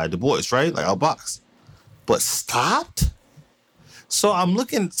punched by the boys, right? Like, I'll box. But stopped? So I'm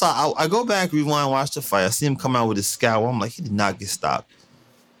looking, I go back, rewind, watch the fight. I see him come out with his scowl. I'm like, he did not get stopped.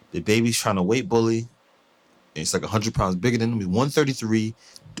 The baby's trying to weight bully. And it's like 100 pounds bigger than him. He's 133.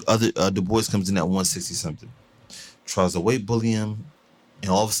 Du Bois comes in at 160 something. Tries to weight bully him.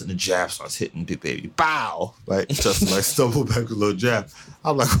 And all of a sudden the jab starts hitting Big Baby. Bow! Like, just like stumble back with a little jab.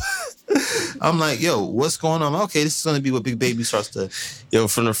 I'm like, yo, what's going on? Okay, this is going to be what Big Baby starts to... Yo,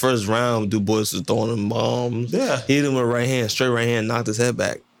 from the first round, Du Bois was throwing him bombs. Yeah. Hit him with right hand, straight right hand, knocked his head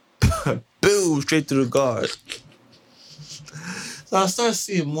back. Boom, straight through the guard. So I start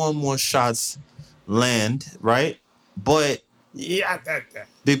seeing more and more shots land, right? But Yeah.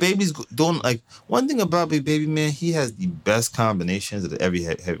 Big Baby's doing like one thing about Big Baby, man. He has the best combinations of every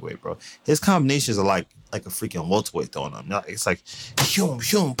heavyweight, bro. His combinations are like a freaking welterweight throwing them. It's like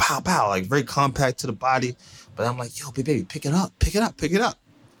shoom, pow, pow, like very compact to the body. But I'm like, yo, Big Baby, pick it up,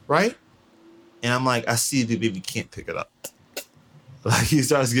 right? And I'm like, I see Big Baby can't pick it up. Like he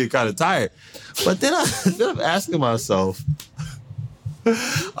starts to get kind of tired. But then I'm asking myself,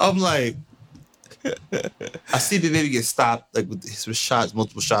 I'm like, I see Big Baby get stopped like with his shots,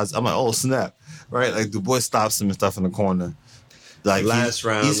 multiple shots. I'm like, oh snap, right? Like the boy stops him and stuff in the corner. Like last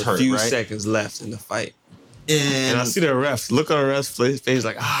round, he's hurt, a few right? seconds left in the fight. And I see the refs. Look on the ref's face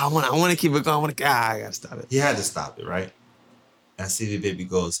like, I want to keep it going. I gotta stop it. He had to stop it, right? And I see Big Baby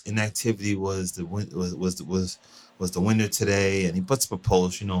goes, inactivity was the winner today, and he puts up a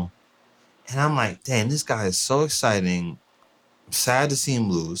post, you know. And I'm like, damn, this guy is so exciting. I'm sad to see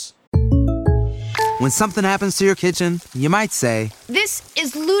him lose. When something happens to your kitchen, you might say, "This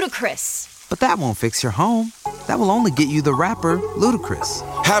is ludicrous." but that won't fix your home. That will only get you the rapper,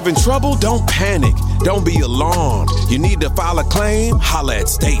 Ludacris. Having trouble? Don't panic. Don't be alarmed. You need to file a claim? Holla at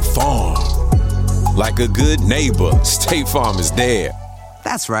State Farm. Like a good neighbor, State Farm is there.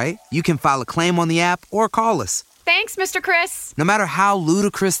 That's right. You can file a claim on the app or call us. Thanks, Mr. Chris. No matter how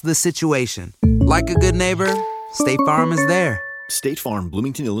ludicrous the situation, like a good neighbor, State Farm is there. State Farm,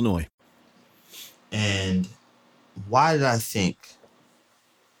 Bloomington, Illinois. And why did I think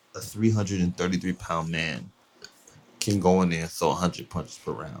a 333-pound man can go in there and throw 100 punches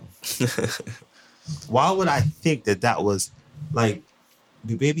per round? Why would I think that was like,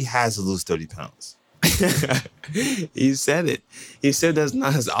 the baby has to lose 30 pounds? He said it. He said that's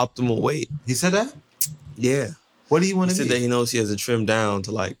not his optimal weight. He said that? Yeah. What do you want He to said be? that he knows he has to trim down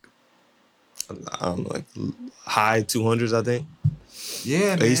to like, I don't know, like high 200s, I think.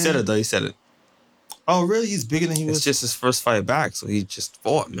 Yeah, But man. he said it though. He said it. Oh, really? He's bigger than he was? It's just his first fight back, so he just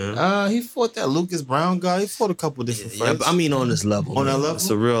fought, man. He fought that Lucas Brown guy. He fought a couple different Yeah, fights. but I mean on this level. On that man. level? This is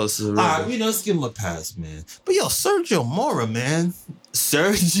a real. All right, let's give him a pass, man. But yo, Sergio Mora, man.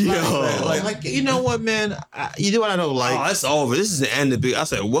 Sergio. Like you know what, man? You know what I don't like? Oh, it's over. This is the end. I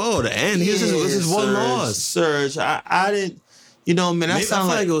said, whoa, the end. This is one loss. Surge. I didn't. You know, man. That Maybe I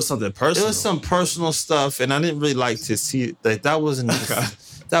sounded feel like it was something personal. It was some personal stuff, and I didn't really like to see it. Like that wasn't.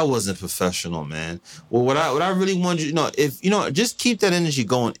 That wasn't professional, man. Well, what I really want you to know, if just keep that energy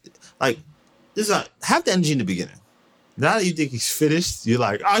going. Like, have the energy in the beginning. Now that you think he's finished, you're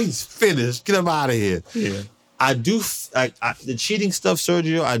like, oh, he's finished. Get him out of here. Yeah. I do the cheating stuff,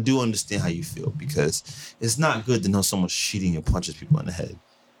 Sergio. I do understand how you feel because it's not good to know someone's cheating and punches people in the head,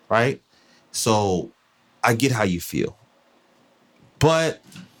 right? So I get how you feel, but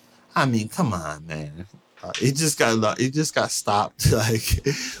I mean, come on, man. It just got stopped. Like,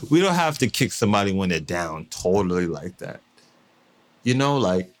 we don't have to kick somebody when they're down totally like that. You know,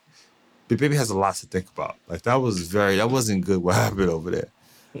 like, the baby has a lot to think about. Like, that wasn't good what happened over there.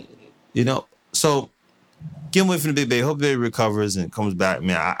 You know? So, get away from the big baby. Hope the baby recovers and comes back,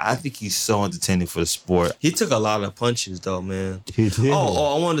 man. I think he's so entertaining for the sport. He took a lot of punches, though, man. He did.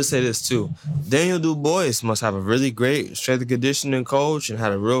 Oh, I wanted to say this, too. Daniel Dubois must have a really great strength and conditioning coach and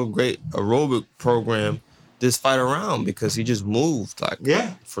had a real great aerobic program this fight around because he just moved, like,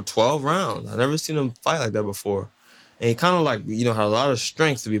 for 12 rounds. I've never seen him fight like that before. And he kind of, like, had a lot of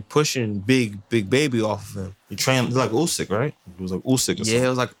strength to be pushing big baby off of him. He trained like Usyk, right? It was like Usyk or something. Yeah, it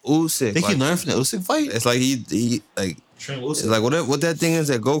was like Usyk. I think he learned from the Usyk fight? It's like he trained it's Usyk. like what that thing is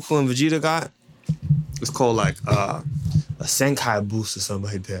that Goku and Vegeta got? It's called like a Senkai boost or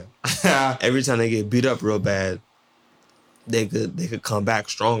something like that. Every time they get beat up real bad, they could come back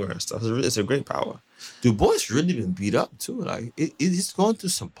stronger and stuff. It's a great power. Dubois really been beat up too. Like he's going through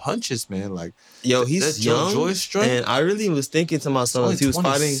some punches, man. Like he's that young, Joe Joyce strength. and I really was thinking to myself as he was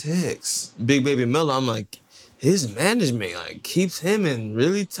fighting Big Baby Miller, I'm like, his management like keeps him in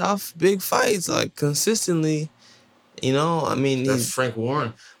really tough big fights like consistently. I mean, that's Frank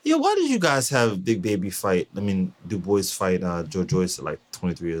Warren. Yeah, why did you guys have Big Baby fight? I mean, Dubois fight Joe Joyce at like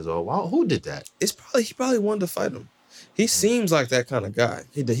 23 years old. Wow, who did that? He probably wanted to fight him. He seems like that kind of guy.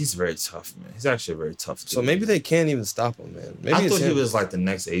 He's very tough, man. He's actually very tough. So maybe they can't even stop him, man. Maybe I thought he was like the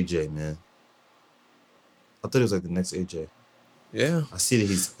next AJ, man. I thought he was like the next AJ. Yeah, I see that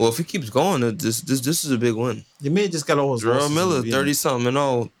he's. Well, if he keeps going, this is a big win. You may just got all his Jarrell Miller, 30-something and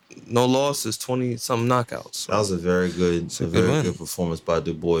all, no losses, 20-something knockouts. So. That was a very good performance by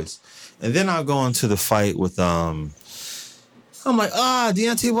Dubois. And then I'll go into the fight with I'm like,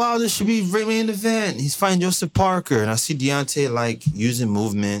 Deontay Wilder should be main event. He's fighting Joseph Parker. And I see Deontay, like, using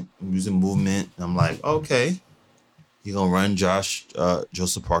movement. And I'm like, okay. You're going to run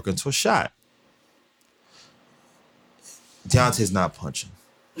Joseph Parker into a shot. Deontay's not punching.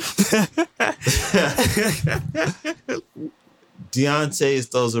 Deontay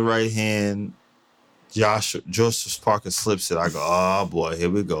throws a right hand. Joseph Parker slips it. I go, oh boy, here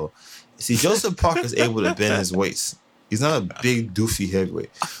we go. See, Joseph Parker's able to bend his waist. He's not a big, doofy heavyweight.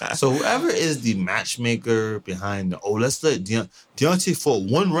 So whoever is the matchmaker behind let's let Deontay fought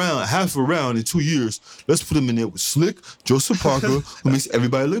 1 round, half a round in 2 years. Let's put him in there with Slick, Joseph Parker, who makes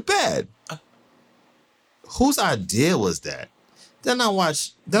everybody look bad. Whose idea was that? I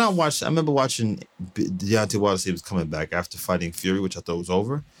remember watching Deontay Wilder say he was coming back after fighting Fury, which I thought was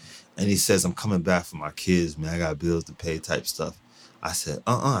over. And he says, I'm coming back for my kids, man. I got bills to pay type stuff. I said,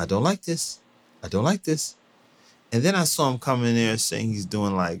 I don't like this. I don't like this. And then I saw him come in there saying he's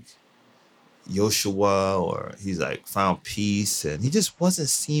doing like Joshua or he's like found peace. And he just wasn't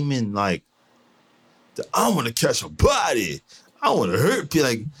seeming like, I want to catch a body. I want to hurt people.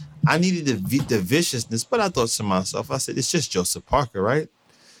 Like, I needed the viciousness. But I thought to myself, I said, it's just Joseph Parker, right?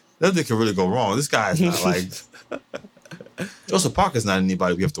 Nothing can really go wrong. This guy's not like... Joseph Parker's not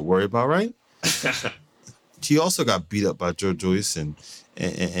anybody we have to worry about, right? He also got beat up by Joe Joyce and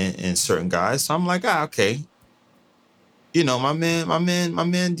certain guys. So I'm like, okay. You know, my man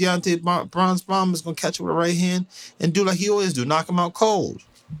Deontay Bronze Bomb is gonna catch him with a right hand and do like he always do, knock him out cold.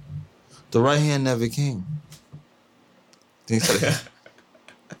 The right hand never came. Then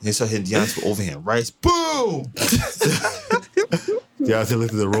he started hitting Deontay with overhand rights. Boom! Deontay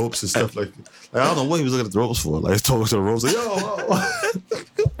looked at the ropes and stuff like I don't know what he was looking at the ropes for. Like he's talking to the ropes like,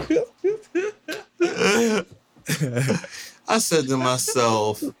 I said to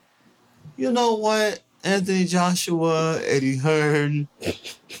myself, you know what? Anthony Joshua, Eddie Hearn,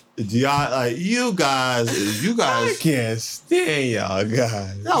 you guys. I can't stand y'all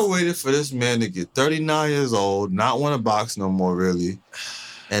guys. Y'all waited for this man to get 39 years old, not want to box no more, really.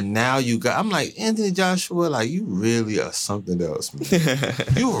 And now I'm like, Anthony Joshua, like, you really are something else, man.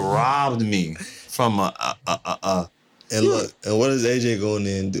 You robbed me from And look, and what does AJ going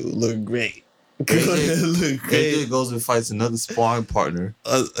in and do? Look great. AJ goes and fights another sparring partner.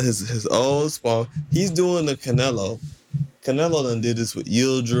 His old sparring. He's doing the Canelo. Canelo done did this with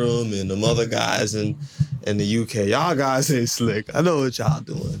Yildirim and them other guys in the UK. Y'all guys ain't slick. I know what y'all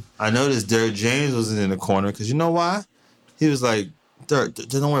doing. I noticed Derrick James wasn't in the corner because you know why? He was like,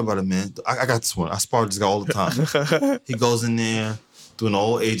 don't worry about it, man. I got this one. I spar this guy all the time. He goes in there doing the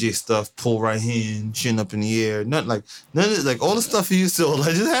old AJ stuff, pull right hand, chin up in the air. None of it, like all the stuff he used to,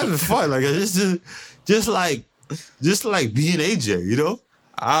 like just having fun, like just like being AJ, you know.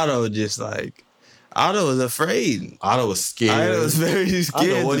 Otto was afraid. Otto was scared. Otto was very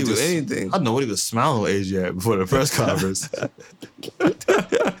scared to do anything. I don't know what he was smiling with AJ at before the press conference.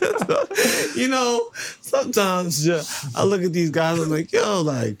 You know, sometimes I look at these guys, I'm like, yo,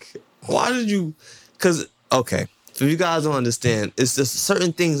 like, why did you? Because, okay, so you guys don't understand, it's just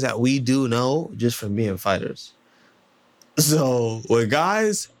certain things that we do know just from being fighters. So when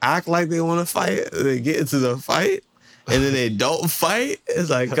guys act like they want to fight, they get into the fight, and then they don't fight,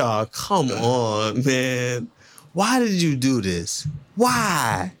 it's like, oh, come on, man. Why did you do this?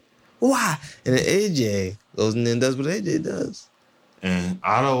 Why? And then AJ goes in there and does what AJ does. And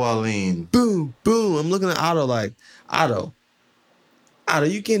Otto Wallin. Boom, boom. I'm looking at Otto like, Otto,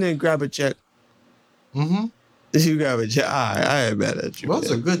 you can't even grab a check. Mm-hmm. You grab a check. I ain't mad at you. Well,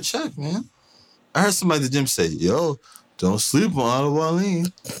 that's a good check, man. I heard somebody at the gym say, yo, don't sleep on Otto Wallin.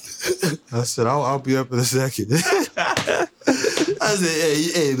 I said, I'll be up in a second. I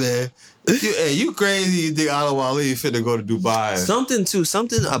said, hey, man. You crazy you think Otto Wallin finna go to Dubai.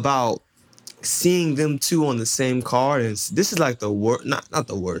 Something about seeing them two on the same card, and this is like the worst, not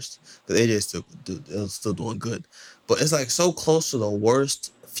the worst, because AJ still doing good, but it's like so close to the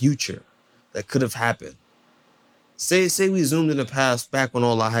worst future that could have happened. Say we zoomed in the past, back when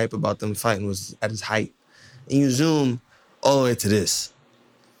all the hype about them fighting was at its height, and you zoom all the way to this.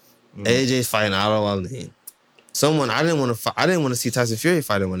 Mm-hmm. AJ's fighting Otto Wallin. Someone I didn't want to see Tyson Fury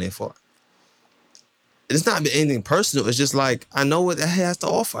fighting when they fought. It's not anything personal. It's just like, I know what that has to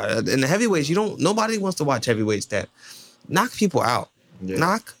offer. In the heavyweights, nobody wants to watch heavyweights that knock people out. Yeah.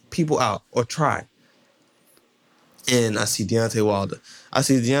 Knock people out or try. And I see Deontay Wilder.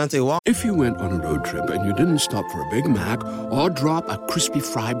 If you went on a road trip and you didn't stop for a Big Mac or drop a crispy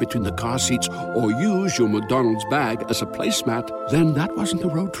fry between the car seats or use your McDonald's bag as a placemat, then that wasn't a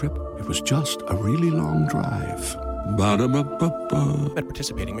road trip. It was just a really long drive. Ba-da-ba-ba-ba. At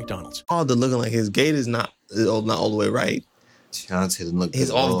participating McDonald's. Wilder looking like his gait is not all the way right. Deontay didn't look.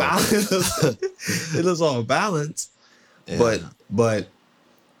 He's off balance. It looks off balance. Yeah. But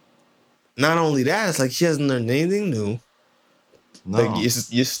not only that, it's like she hasn't learned anything new. No. Like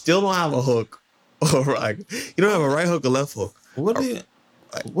you still don't have a hook. Or right. You don't have a right hook or left hook. What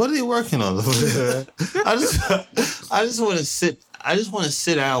are they working on over there? I just want to sit. I just want to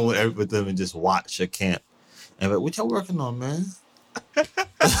sit down with them and just watch a camp. And like, what y'all working on, man?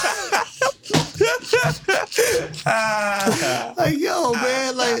 Like, yo,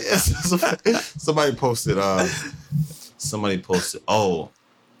 man, like somebody posted. Oh,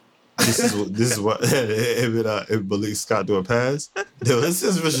 this is what if Malik Scott do a pass. This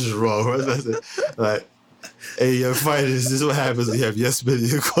is wrong. Right? Like, hey, young fighters, this is what happens when you have yes men in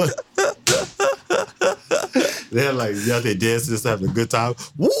your corner. They're like, yeah, they dancing, just having a good time.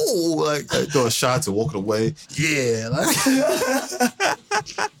 Woo! Like throwing shots and walking away. Yeah, like it's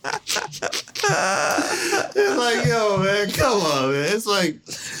like, yo, man, come on, man. It's like,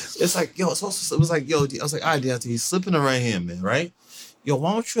 yo, it was like, yo, I was like, all right, Deontay, he's slipping the right hand, man, right? Yo,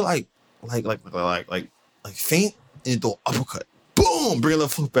 why don't you like feint and throw uppercut? Boom! Bring a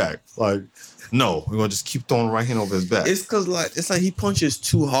left hook back. Like, no, we're gonna just keep throwing the right hand over his back. It's cause like he punches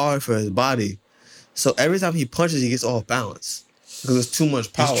too hard for his body. So every time he punches, he gets off balance because it's too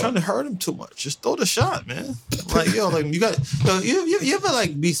much power. He's trying to hurt him too much. Just throw the shot, man. Like, yo, like you got, you ever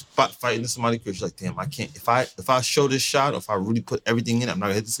like be fighting somebody because you're like, damn, I can't. If I show this shot, or if I really put everything in, I'm not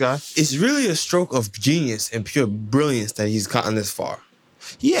gonna hit this guy. It's really a stroke of genius and pure brilliance that he's gotten this far.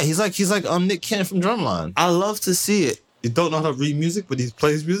 Yeah, he's like Nick Cannon from Drumline. I love to see it. He don't know how to read music, but he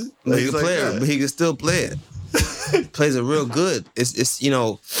plays music. Like he can play it, but he can still play it. Plays it real good. It's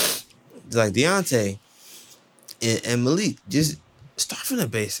like Deontay and Malik, just start from the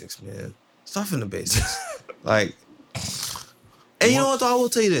basics, man. Start from the basics. Like, and you know what? I will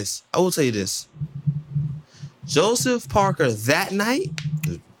tell you this. Joseph Parker that night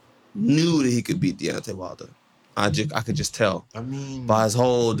knew that he could beat Deontay Wilder. I could just tell. I mean, by his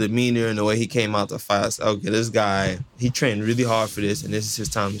whole demeanor and the way he came out to fight. I said, okay, this guy, he trained really hard for this, and this is his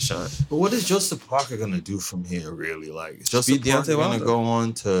time to shine. But what is Joseph Parker gonna do from here, really? Like, is Joseph Parker gonna go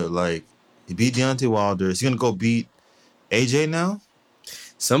on to like? He beat Deontay Wilder. Is he gonna go beat AJ now?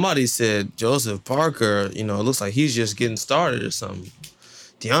 Somebody said Joseph Parker, it looks like he's just getting started or something.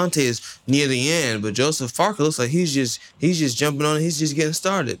 Deontay is near the end, but Joseph Parker looks like he's just jumping on it. He's just getting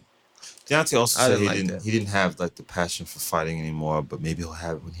started. Deontay also said he didn't have like the passion for fighting anymore, but maybe he'll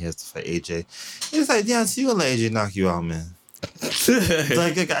have it when he has to fight AJ. It's like, Deontay, you gonna let AJ knock you out, man?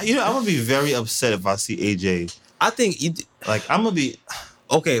 I'm gonna be very upset if I see AJ. I think I'm gonna be.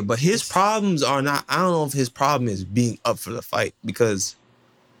 Okay, but his problems are not. I don't know if his problem is being up for the fight, because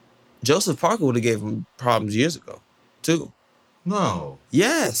Joseph Parker would have gave him problems years ago, too. No.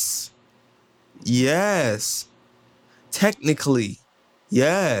 Yes. Technically,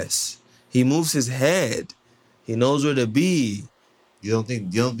 yes. He moves his head. He knows where to be. You don't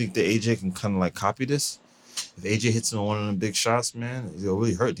think the AJ can kind of like copy this? If AJ hits him on one of them big shots, man, it'll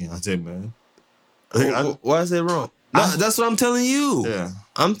really hurt Deontay, man. Why is it wrong? No, that's what I'm telling you. Yeah.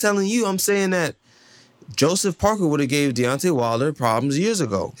 I'm telling you. I'm saying that Joseph Parker would have gave Deontay Wilder problems years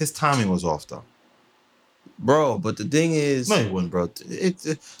ago. His timing was off, though. Bro, but the thing is... No, he wouldn't, bro.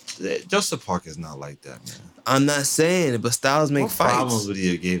 Joseph Parker's not like that, man. I'm not saying it, but styles make fights. What problems would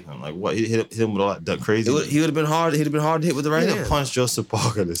he have gave him? Like, what? He hit him with all that crazy... He would have been hard. He'd have been hard to hit with the right hand. He'd have punched Joseph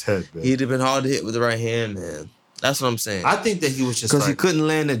Parker in his head, man. He'd have been hard to hit with the right hand, man. That's what I'm saying. I think that he was just because he couldn't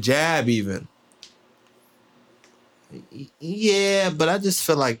land a jab even. Yeah, but I just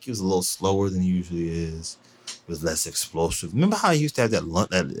felt like he was a little slower than he usually is. It was less explosive. Remember how he used to have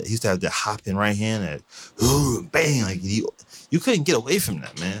that hopping right hand, that bang, like you couldn't get away from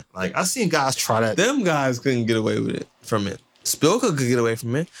that, man. Like I seen guys try that. Them guys couldn't get away from it. Spilka could get away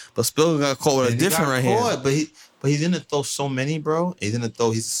from it, but Spilka got caught with a different right hand. But he didn't throw so many, bro. He didn't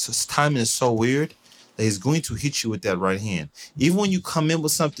throw. His timing is so weird that he's going to hit you with that right hand. Even when you come in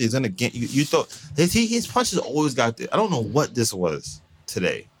with something, he's gonna get you. You throw his punches always got there. I don't know what this was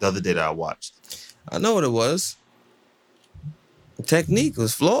today. The other day that I watched. I know what it was. The technique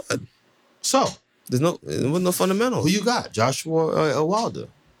was flawed. So there wasn't no fundamentals. Who you got? Joshua Wilder?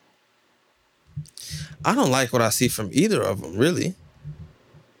 I don't like what I see from either of them, really.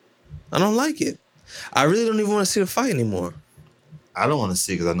 I don't like it. I really don't even want to see the fight anymore. I don't want to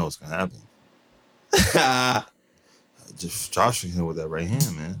see it because I know it's gonna happen. Just Joshua him with that right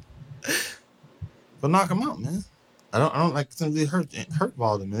hand, man. But knock him out, man. I don't like it's gonna really hurt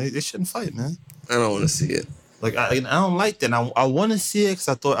Wilder, man. They shouldn't fight, man. I don't want to see it. Like I don't like that. I want to see it because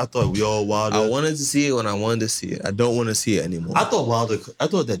I thought we all Wilder. I wanted to see it when I wanted to see it. I don't want to see it anymore. I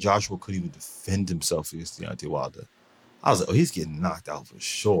thought that Joshua could even defend himself against Deontay Wilder. I was like, oh, he's getting knocked out for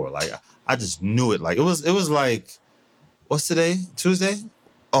sure. Like I just knew it. Like it was like, what's today? Tuesday?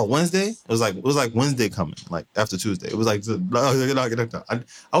 Wednesday? It was like Wednesday coming, like after Tuesday. It was like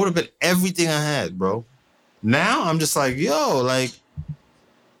I would have bet everything I had, bro. Now I'm just like, yo, like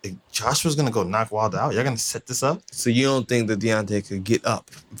Joshua's gonna go knock Wilder out. Y'all gonna set this up? So you don't think that Deontay could get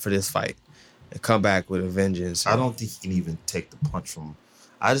up for this fight and come back with a vengeance? I don't think he can even take the punch from.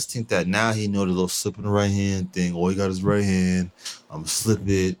 I just think that now he know the little slip in the right hand thing. All he got is right hand. I'm slip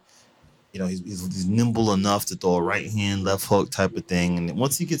it. You know, he's nimble enough to throw a right hand, left hook type of thing. And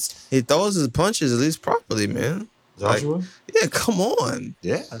once he throws his punches at least properly, man. Joshua? Like, yeah, come on.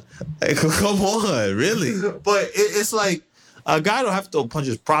 Yeah. Like, come on, really. But it's like a guy don't have to throw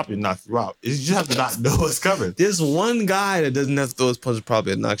punches properly to knock you out. You just have to not know what's coming. There's one guy that doesn't have to throw his punches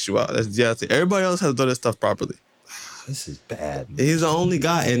properly and knocks you out. That's Deontay. Everybody else has to throw their stuff properly. This is bad, man. He's the only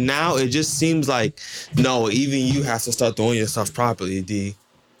guy. And now it just seems like, no, even you have to start throwing your stuff properly, D.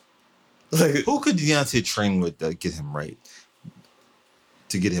 Like, who could Deontay train with that get him right?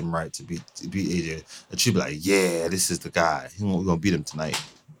 To get him right to beat AJ. And she'd be like, yeah, this is the guy. We're gonna beat him tonight.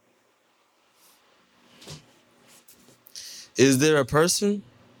 Is there a person?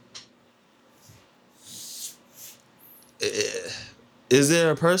 Is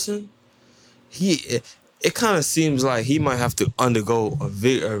there a person? It kind of seems like he might have to undergo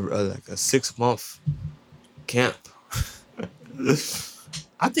like a 6-month camp.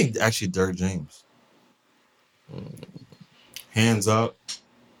 I think actually Derek James. Hands up.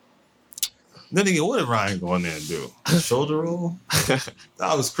 Then again, what did Ryan go in there and do? Shoulder roll?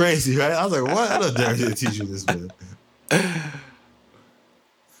 That was crazy, right? I was like, what? I know Derek didn't teach you this, man.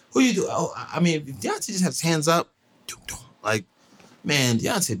 Who you do? Oh, I mean, if Deontay just has hands up, like, man,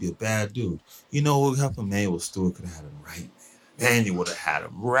 Deontay be a bad dude. You know what happened? Manuel Stewart could have had him right, man. Manuel would have had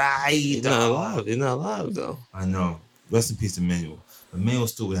him right. He's not alive. He's not alive, though. I know. Rest in peace to Manuel. But Manuel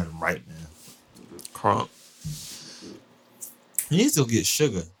Stewart had him right, man. Crump. He needs to get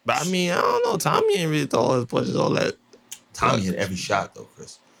sugar. But I mean, I don't know. Tommy ain't really throw all his punches, all that. Tommy hit every shot, though,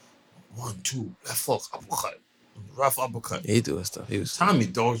 Chris. 1, 2, left hook, uppercut. Rough uppercut. He doing stuff. Tommy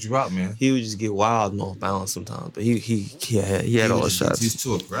dogs you out, man. He would just get wild and off balance sometimes. But he had all the shots. He's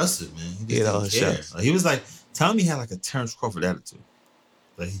too aggressive, man. He had all the shots. Like, he was like, Tommy had like a Terrence Crawford attitude.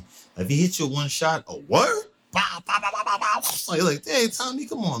 Like, if he hit you one shot, a word? Bow, bow, bow, bow, bow, bow. You're like, hey, Tommy,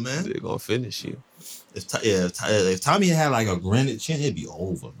 come on, man. They're going to finish you. If Tommy had like a granite chin, it'd be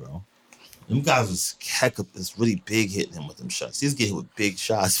over, bro. Them guys was heck up this really big hitting him with them shots. He's getting hit with big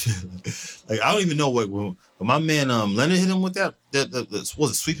shots. Like, I don't even know when my man Leonard hit him with that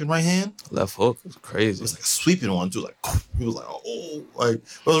was it sweeping right hand? Left hook was crazy. It was like a sweeping one too. Like he was like, oh, like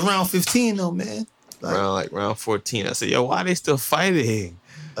it was round 15 though, man. Round 14. I said, yo, why they still fighting?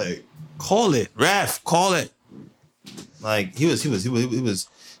 Like, call it, ref, call it. Like he was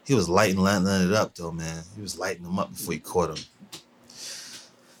lighting Leonard up though, man. He was lighting him up before he caught him.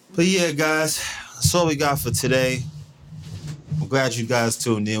 But yeah, guys, that's all we got for today. I'm glad you guys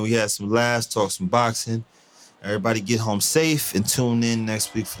tuned in. We had some laughs, talked some boxing. Everybody get home safe and tune in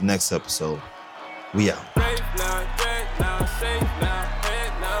next week for the next episode. We out.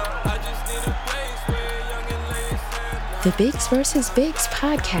 The Biggs vs. Biggs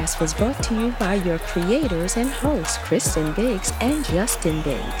podcast was brought to you by your creators and hosts, Kristen Biggs and Justin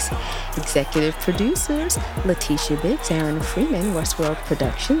Biggs. Executive producers, Letitia Biggs, Aaron Freeman, Westworld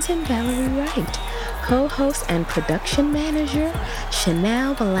Productions, and Valerie Wright. Co-host and production manager,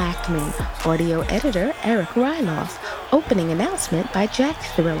 Chanel Blackman. Audio editor, Eric Ryloff. Opening announcement by Jack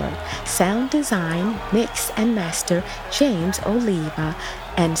Thriller. Sound design, mix, and master, James Oliva.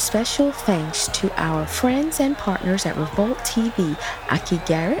 And special thanks to our friends and partners at Revolt TV, Aki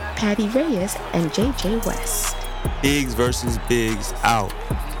Garrett, Patty Reyes, and JJ West. Biggs versus Biggs out.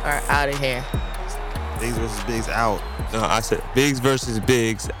 Or out of here. Biggs versus Biggs out. No, I said Biggs versus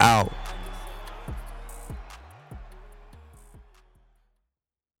Biggs out.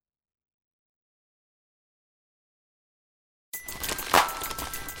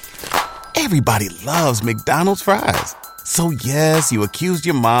 Everybody loves McDonald's fries. So yes, you accused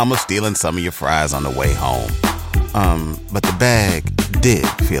your mom of stealing some of your fries on the way home. But the bag did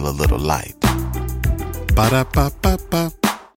feel a little light. Ba-da-ba-ba-ba.